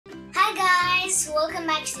guys, welcome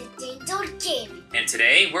back to Dingle Game. And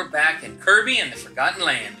today we're back in Kirby and the Forgotten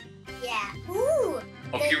Land. Yeah. Ooh.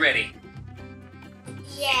 Hope you're ready.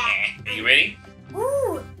 Yeah. Are you ready?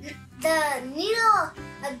 Ooh. The needle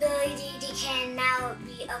ability can now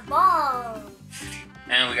be evolved.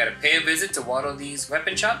 And we gotta pay a visit to Waddle Dee's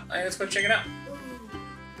weapon shop. Alright, let's go check it out. Ooh.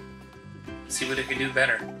 See what it can do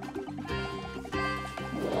better.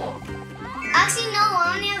 Actually, no,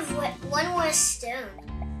 I only have one more stone.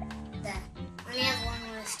 I only have one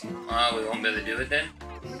more stone. Oh, we won't be able to do it then?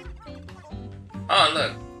 Oh,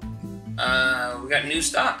 look. We got new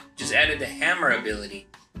stock. Just added the hammer ability.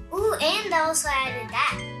 Ooh, and I also added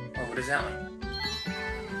that. Oh, what is that one?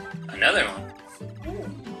 Another one. Ooh.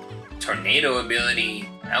 Tornado ability.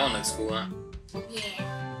 That one looks cool, huh?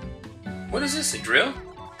 Yeah. What is this, a drill?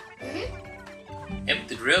 Mm-hmm. Yep,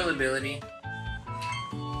 the drill ability.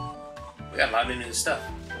 We got a lot of new stuff.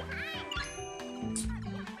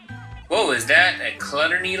 Whoa, is that a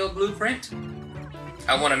clutter needle blueprint?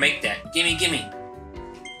 I want to make that. Gimme, gimme.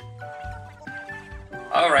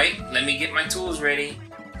 Alright, let me get my tools ready.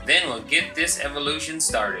 Then we'll get this evolution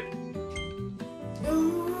started.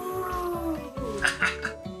 Ooh.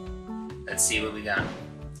 Let's see what we got.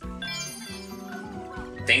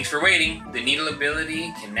 Thanks for waiting. The needle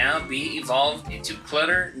ability can now be evolved into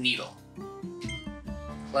clutter needle.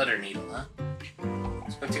 Clutter needle, huh?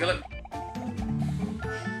 Let's go take a look.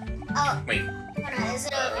 Oh. Wait. Hold on, is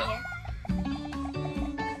it over here?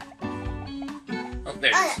 Oh,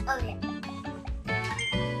 there it is. Oh, yeah.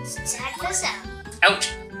 Check this out.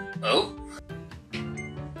 Ouch! Oh.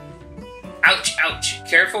 Ouch, ouch.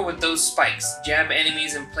 Careful with those spikes. Jab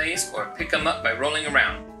enemies in place or pick them up by rolling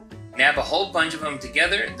around. Nab a whole bunch of them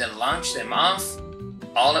together, then launch them off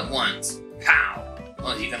all at once. Pow!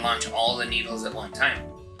 Well, you can launch all the needles at one time.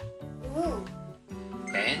 Ooh.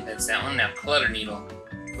 Okay, that's that one. Now, clutter needle.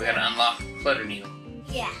 We gotta unlock clutter needle.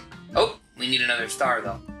 Yeah. Oh, we need another star,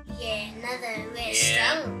 though. Yeah, another red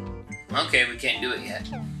Yeah. stone. Okay, we can't do it yet.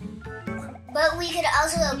 But we could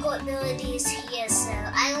also equip abilities here, so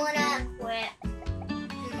I wanna equip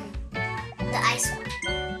the ice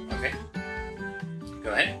one. Okay.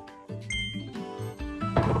 Go ahead.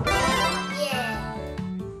 Yeah.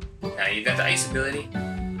 Now, you got the ice ability.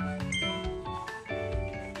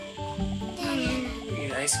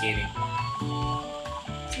 You're ice skating.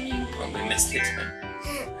 Oh, we missed it.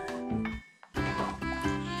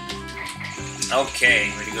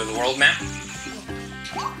 Okay, ready to go to the world map?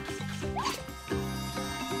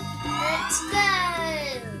 Let's go.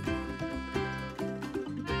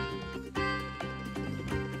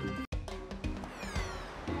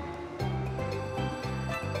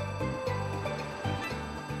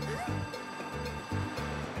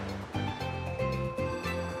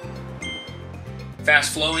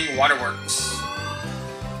 Fast-Flowing Waterworks.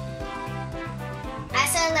 I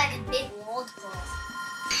sound like a big world ball.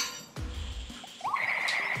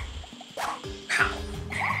 Pow.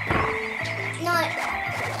 No.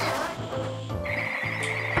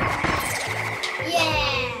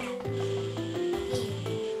 Yeah.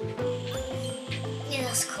 Yeah,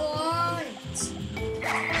 those coins.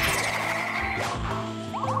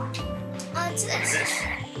 Oh, it's What's this. this?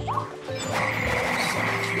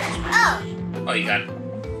 Oh, Oh, you got it.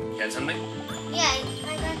 You got something? yeah,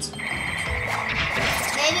 I got you.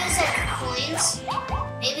 Maybe it's like coins.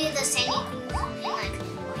 Maybe the sandy coins something like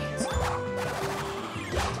coins.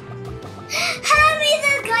 How did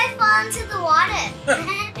the guy fall into the water?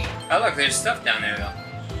 Oh, look, there's stuff down there, though.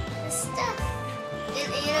 The stuff. You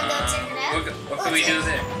know, go check it out. What can we do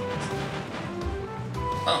there?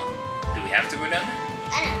 Oh, do we have to go down there?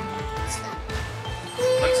 I don't know. It's not.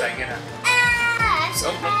 Looks like it. Ah, I'm so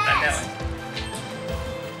Oh, no, not that fast. way.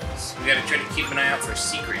 So we gotta try to keep an eye out for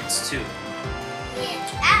secrets, too.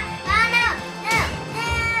 Yeah. Ah, oh, no.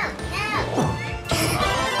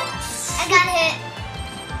 I got hit.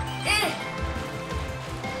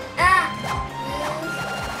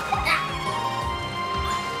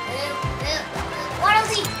 Waddle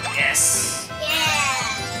Dee. Yes!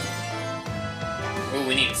 Yeah. Oh,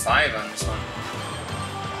 we need 5 on this one.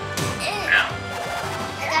 Ow.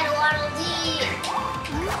 I got a Waddle Dee.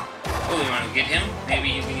 Oh, you wanna get him? Maybe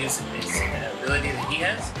you can use his ability that he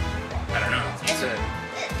has? I don't know.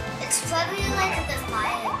 It's probably like the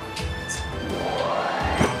fire.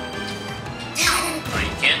 Oh,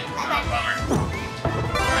 you can't? Oh, bummer.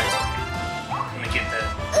 Alright. I'm gonna get the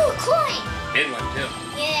Ooh, coin. big one, too.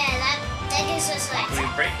 Yeah, that gives us like. Can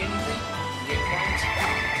we break anything? Get coins?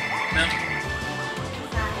 No?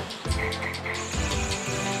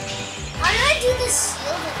 How do I do the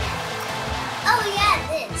shield again? Oh yeah,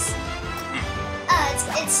 this. Oh,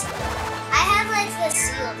 it's I have like the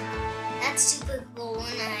shield. That's super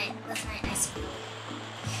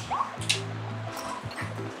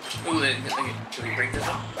Ooh, can we break this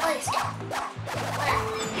up? Please.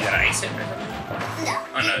 You gotta ice it or something? No.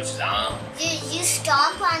 Oh no, it's just You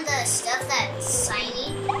stomp on the stuff that's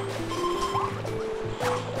shiny.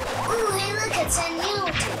 Ooh, hey look, it's a new.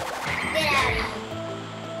 Get out of here.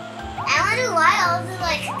 I wonder why all the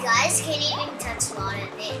guys can't even touch water.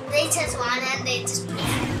 They touch water and they just.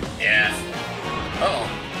 Yeah. Uh oh.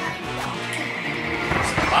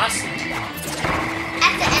 It's the boss.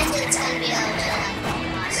 At the end, it's gonna be a little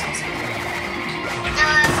bosses. Now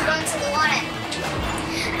I'm going to the water.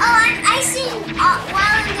 Oh, I'm icing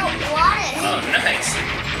while in the water. Oh, nice.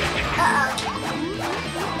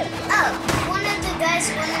 Oh, one of the guys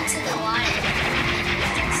went into the water.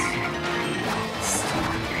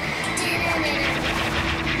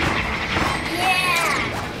 Yeah!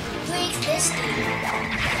 Break this dude.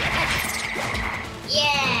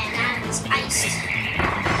 Yeah, now it's iced.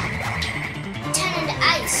 Turn into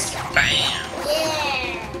ice. Bam!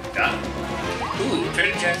 Yeah! Got it. Ooh,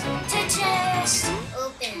 treasure chest. Treasure chest.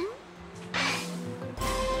 Open.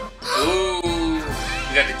 Ooh,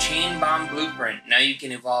 we got the chain bomb blueprint. Now you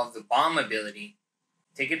can evolve the bomb ability.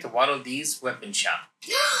 Take it to Waddle Dee's weapon shop.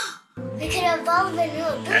 We could evolve a new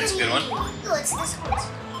ability. That's a good one. Ooh, it's this one.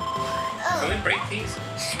 Oh. Can we break these?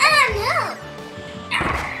 No.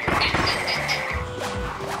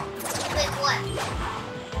 Like what?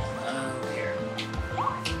 Here.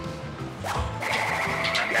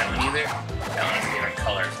 Not that one either. That one's a different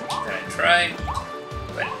color that I tried,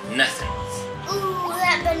 but nothing. Ooh,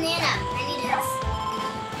 that banana. I need help.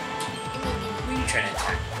 Who are you trying to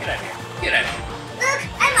attack? Get out of here. Get out of here. Look,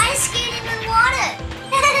 I'm ice skating in water.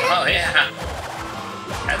 Oh, yeah.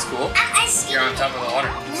 That's cool. I'm ice skating. You're on top of the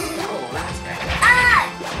water. Oh, look at this guy.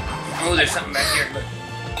 Ah! Oh, there's something back here. Look.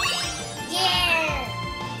 Yeah.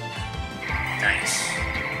 Nice.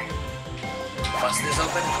 Bust this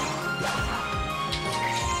open.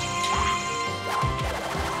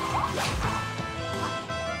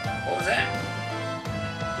 What was that?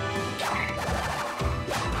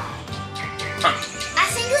 Huh. I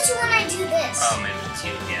think it's when I do this. Oh, maybe it's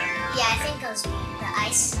you, yeah. Yeah, I think it was me. The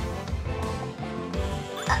ice.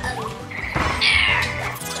 Uh-oh.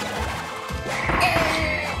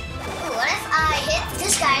 What if I hit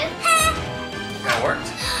this guy? That worked.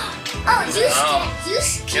 Oh, you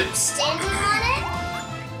keep standing on it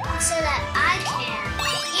so that I can.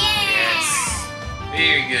 Yeah. Yes.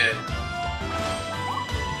 Very good.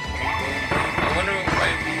 I wonder why.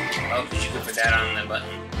 Oh, because you could put that on the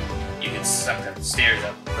button. You can suck the stairs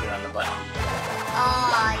up and put it on the button.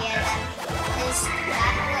 Oh, yeah. That is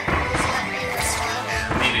what it was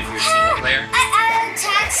for. Maybe if you're a single player. I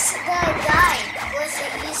attacked the guy with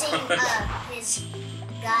using his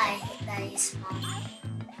guy that he's small.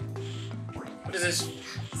 What is this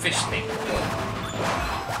fish thing?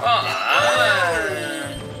 Oh,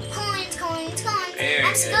 Coins. Very I'm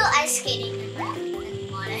good. still ice skating in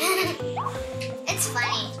water. It's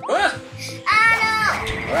funny. What? Ah, no!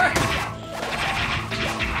 What?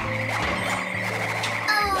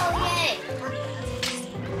 Oh, yay!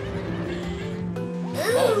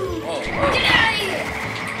 Ooh! Oh. Get out of here!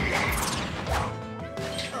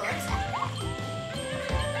 Oh, what's that?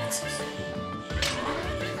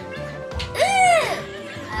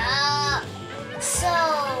 So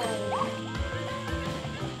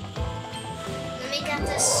let me get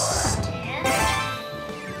this stair.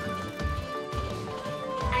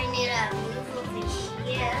 I need to move over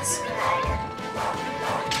here so that I can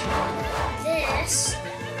do this.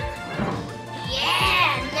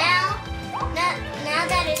 Yeah, now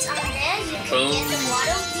that it's on there, you can get the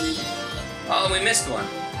Waddle Dee. Oh, we missed one.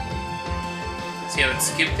 See how it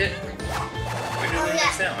skipped it? Where did we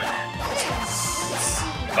miss that one at? Let's see.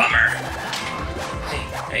 Bummer.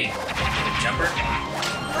 Hey, a jumper?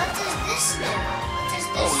 What does this do? What does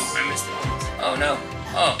this Oh, I missed it. Oh no.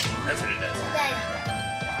 Oh, that's what it does.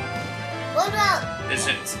 What about? Is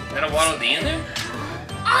that a Waddle Dee in there?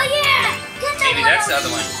 Oh yeah! Get the Maybe that's the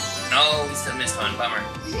Waddle other Dee. one. No, we still missed one. Bummer.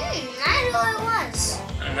 I know what it was.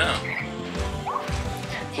 I don't know.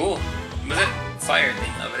 Cool. What's that fire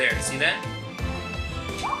thing over there? See that?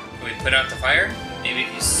 Can we put out the fire? Maybe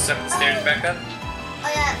if you suck the stairs back up? Oh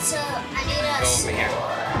yeah, so I need to Go over here.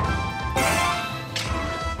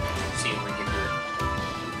 See if we can do it.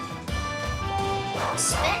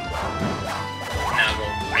 spit. Now go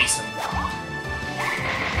ice them.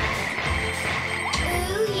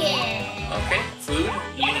 Ooh yeah. Okay, food.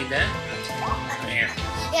 You need that? Right here.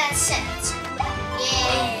 Yeah, it's set.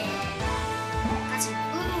 Yeah. Got some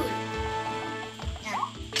food. Yeah.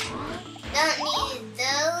 Don't need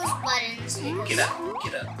those buttons because Get up.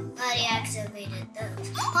 already activated those.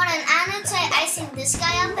 Hold on, I'm gonna try icing this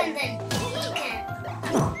guy up and then he can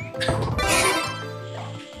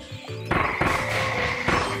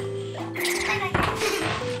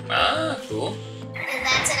Ah, cool. And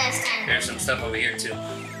that's it, I was kind of. There's some stuff over here too.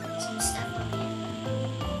 Some stuff.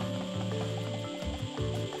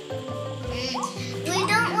 We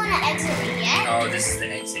don't want to exit it yet. Oh, this is the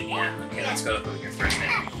exit, yeah. Okay, let's go over here first then.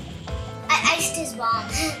 I iced his bomb.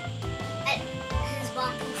 His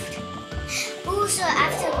bomb poofed. Ooh, so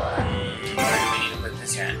after. Where do we need to put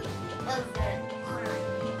this at? Over. Hold on.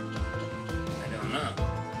 I don't know.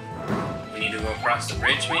 We need to go across the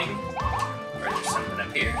bridge, maybe? Or is there something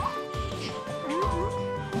up here?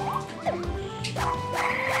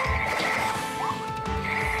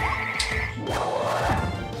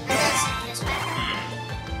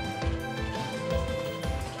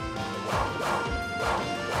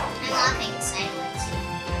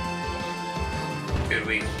 Could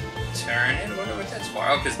we turn it? I wonder what that's for.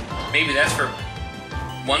 Oh, because maybe that's for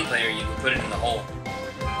one player. You can put it in the hole,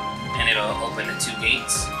 and it'll open the 2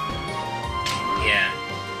 gates. Yeah.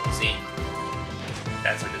 See?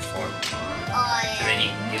 That's what it's for. Oh, yeah. So then you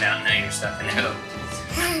can get out and now you're stuck in it.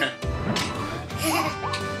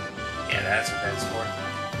 Yeah, that's what that's for.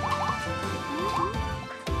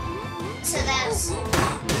 So that's. Ow!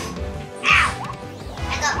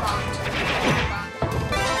 I got bombed.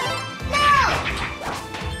 No!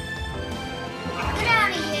 Get out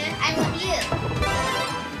of here. I want you.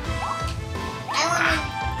 I want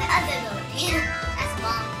the other door. That's a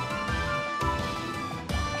bomb.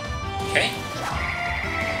 Okay.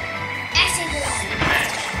 Actually,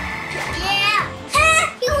 yeah!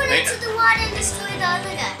 He went into the water and destroyed the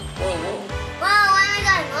other guy. Whoa, whoa. Whoa, oh my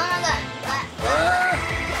god, oh my god.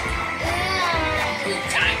 Ooh,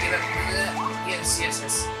 can I get up? Yes, yes,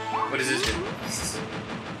 yes. What does this do?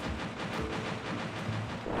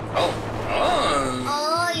 Oh. Oh.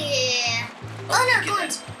 Oh, yeah. Oh, no,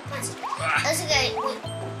 coins. That's okay.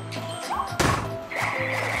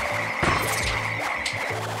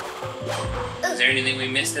 Is there anything we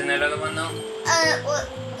missed in that other one, though? Well,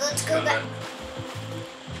 let's go back.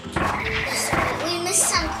 We missed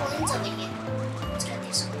some coins over here. Let's get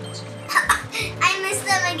these coins. I missed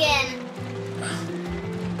them again.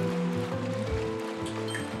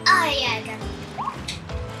 Oh, yeah, I got them.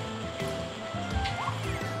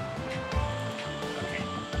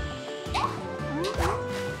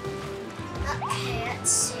 Okay,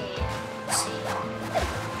 let's see.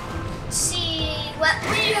 See what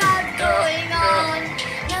we have going on.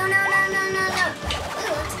 No.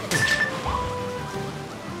 Ooh, what's this?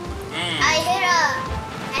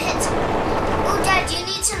 I hit some. Oh, Dad, do you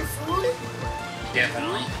need some food?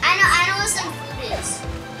 Definitely. I know what some food is.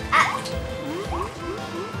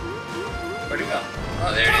 Where'd it go?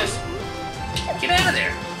 Oh, there it is. Get out of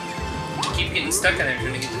there. Keep getting stuck in there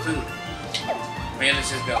trying to get the food. Man, let's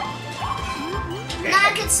just go. Okay. Now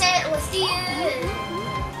I could say it with you.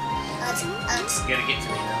 You gotta get to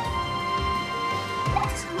me, though.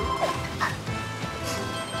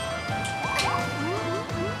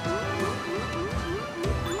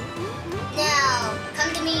 Now,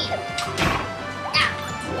 come to me. Now.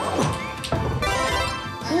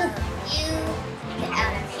 You get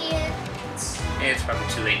out of here. Yeah, it's probably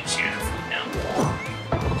too late to share the food now.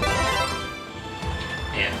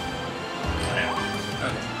 Yeah. Whatever.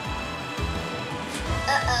 Okay.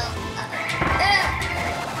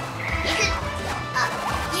 You could.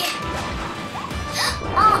 Yeah.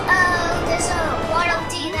 There's a Waddle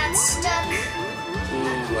Dee that's stuck.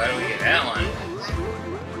 Ooh, how do we get that one?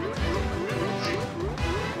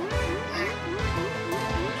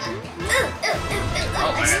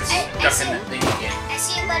 Oh, I got stuck in that thing again. I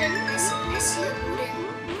see a button. I see a wooden.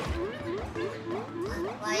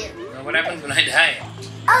 Well, what happens when I die?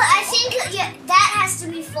 Oh, I think that has to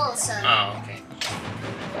be full, so. Oh, okay.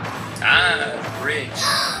 Ah, bridge.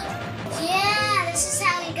 Yeah, this is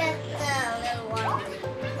how you get the little water.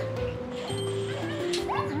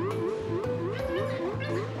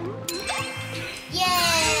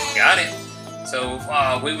 Yeah. Got it. So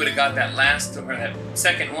we would have got that last or that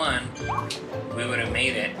second one. We would have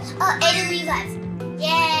made it. Oh, 8 and revive.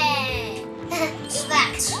 Yay! You're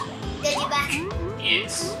back. Good, you're back.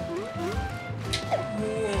 Yes.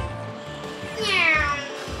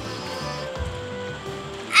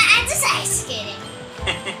 I'm just ice skating.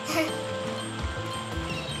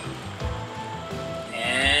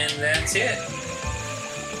 And that's it.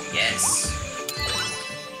 Yes.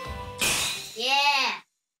 Yeah.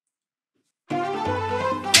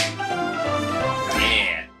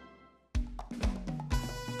 Yeah.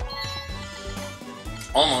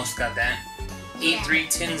 Almost got that. Eat 3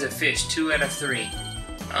 tins of fish, 2 out of 3.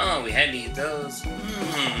 Oh, we had to eat those.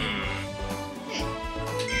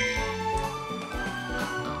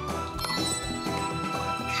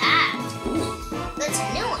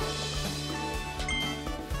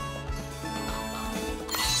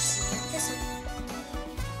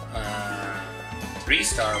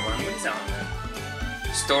 3-star one. What is that one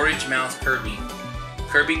then? Storage Mouth Kirby.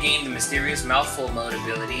 Kirby gained the mysterious mouthful mode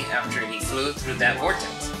ability after he flew through that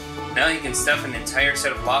vortex. Now he can stuff an entire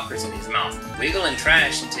set of lockers in his mouth. Wiggle and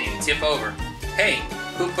trash until you tip over. Hey,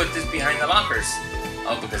 who put this behind the lockers?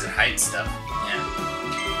 Oh, because it hides stuff. Yeah.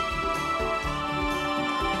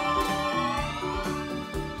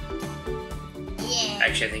 Yeah.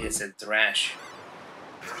 Actually, I think it said thrash.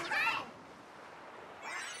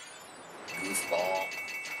 Goofball.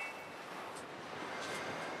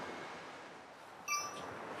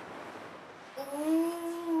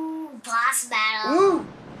 Ooh, boss battle. Woo!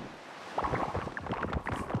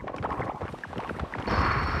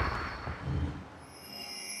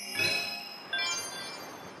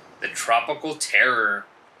 The Tropical Terror.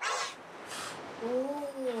 Ooh.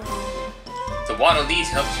 The Waddle Dees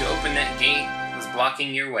helped you open that gate that was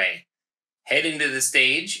blocking your way. Head into the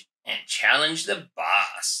stage and challenge the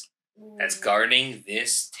boss that's guarding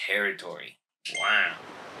this territory. Wow.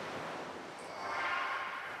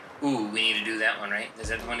 Ooh, we need to do that one, right? Is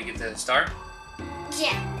that the one to get the star?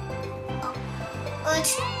 Yeah. Oh,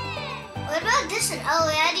 what about this one? Oh,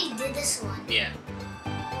 we already did this one. Yeah.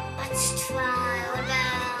 Let's try. What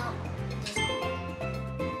about?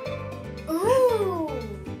 Ooh.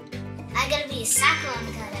 I gotta be a Sakura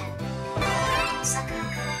cutout. Sakura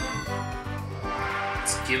cutout.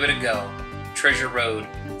 Let's give it a go. Treasure Road.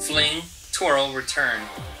 Fling, twirl, return.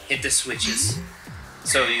 Hit the switches.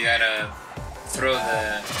 So you gotta throw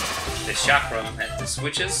the chakram at the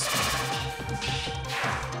switches.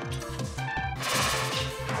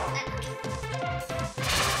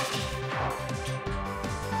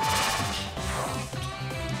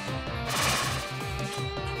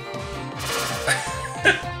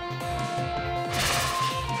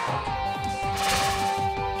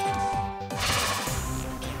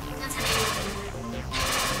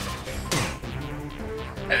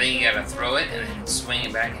 I think you gotta throw it and then swing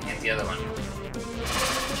it back and hit the other one.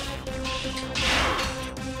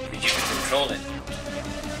 Because you can control it.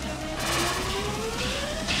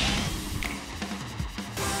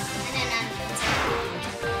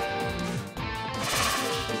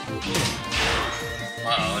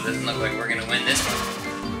 Uh-oh, it doesn't look like we're gonna win this one.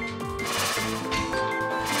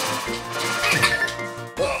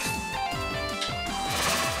 Whoa.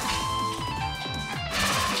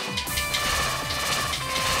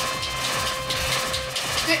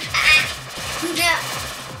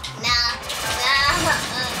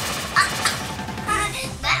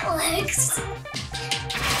 That works.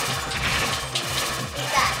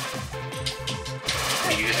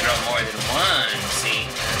 You can throw more than one, see?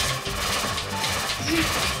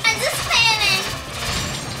 I'm just spamming.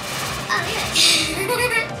 Oh, yeah.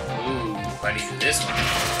 Ooh, why do you do this one?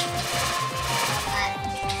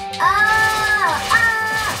 Oh.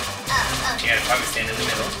 You gotta probably stand in the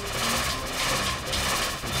middle.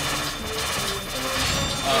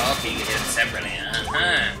 Oh, okay, you can hit them separately.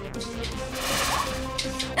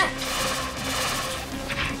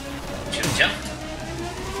 Should have jumped.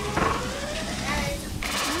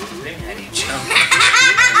 Maybe how do you jump?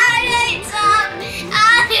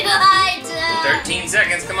 How do I jump? 13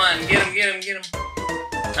 seconds, come on, get him, get him, get him.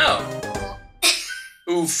 Oh.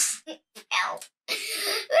 Oof. Ow.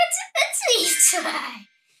 Let's retry.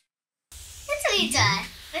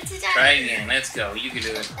 Try again, let's go, you can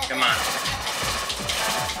do it. Come on.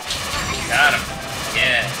 Got him.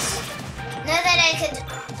 Yes. Now that I could,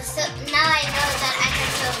 so now I know that I can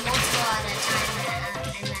throw multiple at a time,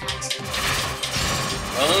 and that actually.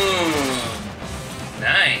 Boom.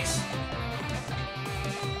 Nice.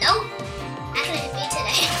 Nope. Not gonna hit me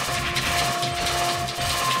today.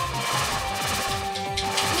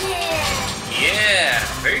 Yeah. Yeah.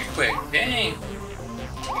 Very quick. Dang.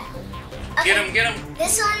 Okay. Get him.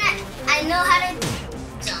 This one, I know how to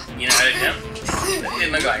jump. You know how to jump? It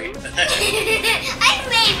didn't look like it. I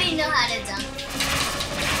maybe know how to jump.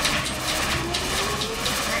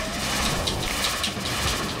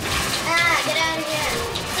 Get out of here.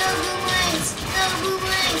 Go boomerangs. Go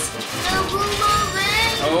boomerangs. Go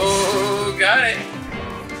boomerangs. Oh, got it.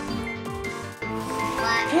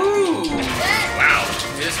 What? Woo. What? Wow.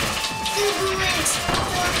 This one. Go boomerangs. Go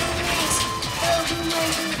boomerangs. Go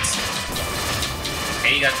boomerangs.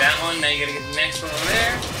 Okay, you got that one. Now you gotta get the next one over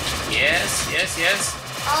there. Yes.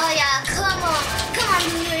 Oh yeah, come on,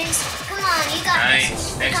 boomerangs. Come on, you got Nice.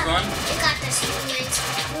 this. Next one. You got this,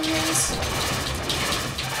 boomerangs.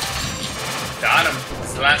 Got him.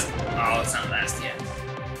 It's the last. Oh, it's not last yet.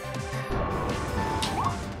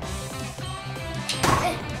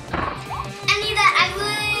 I need that. I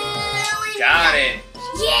really Got it.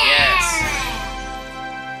 Yeah. Yes.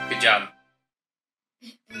 Good job.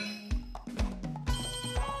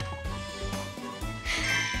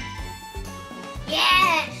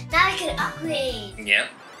 Yeah, now we can upgrade. Yep.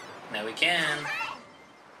 Now we can.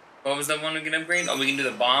 What was the one we can upgrade? Oh, we can do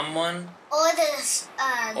the bomb one? Or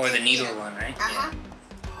the needle one, right? Uh-huh. Yeah.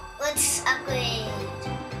 Let's upgrade.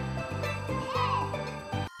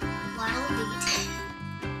 Waddle Dee.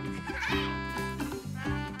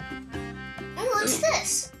 Oh, what's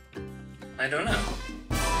this? I don't know.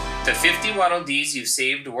 The 50 Waddle Dees you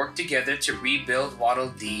saved work together to rebuild Waddle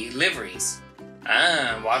Dee liveries.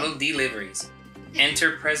 Ah, Waddle Dee liveries.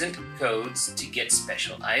 Enter present codes to get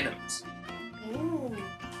special items. Ooh.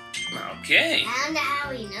 Okay. I wonder how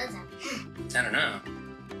we know that. I don't know.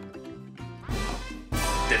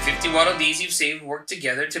 The 50 Waddle Dees you've saved work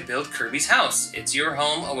together to build Kirby's house. It's your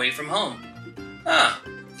home away from home. Ah,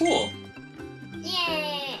 cool.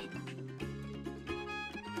 Yay!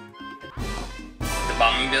 The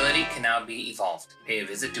bomb ability can now be evolved. Pay a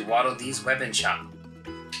visit to Waddle Dee's weapon shop.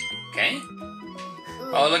 Okay.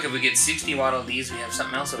 Ooh. Oh, look, if we get 60 Waddle Dees, we have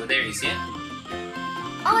something else over there. You see it?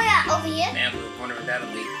 Oh yeah, over here? Man, we wonder what that'll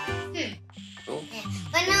be. Cool. Yeah.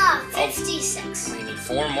 But no, 56. We need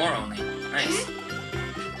 4 more only. Nice.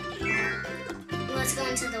 Let's go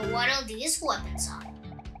into the Waddle Dee's weapon shop.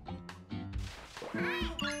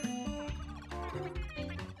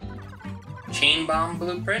 Chain bomb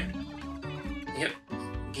blueprint? Yep.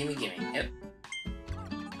 Gimme. Yep.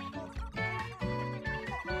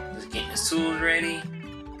 Just getting his tools ready.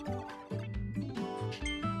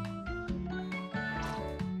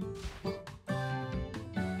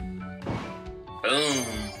 Boom.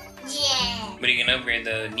 Yeah. What are you gonna upgrade,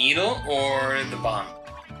 the needle or the bomb?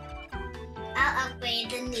 I'll upgrade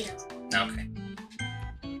the needle. Okay.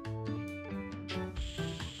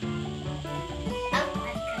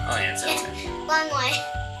 Oh yeah, it's outside. Long way.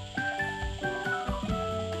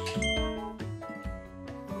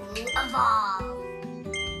 Evolve.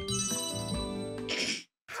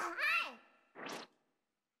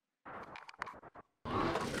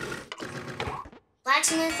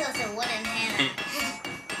 Blacksmith with a wooden hammer.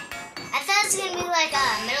 I thought it was gonna be like a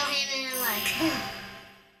middle hammer, like.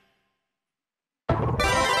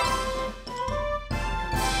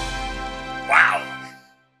 Wow!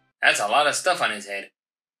 That's a lot of stuff on his head.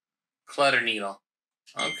 Clutter needle.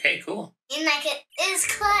 Okay, cool. And like it is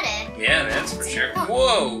cluttered. Yeah, that's for sure.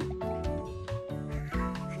 Whoa!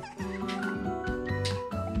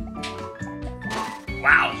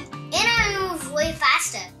 Wow! And I move way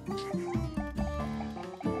faster.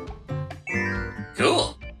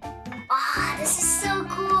 Cool. Ah, this is so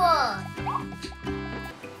cool.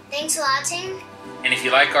 Thanks for watching. And if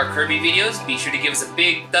you like our Kirby videos, be sure to give us a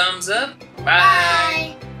big thumbs up. Bye.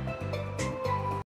 Bye.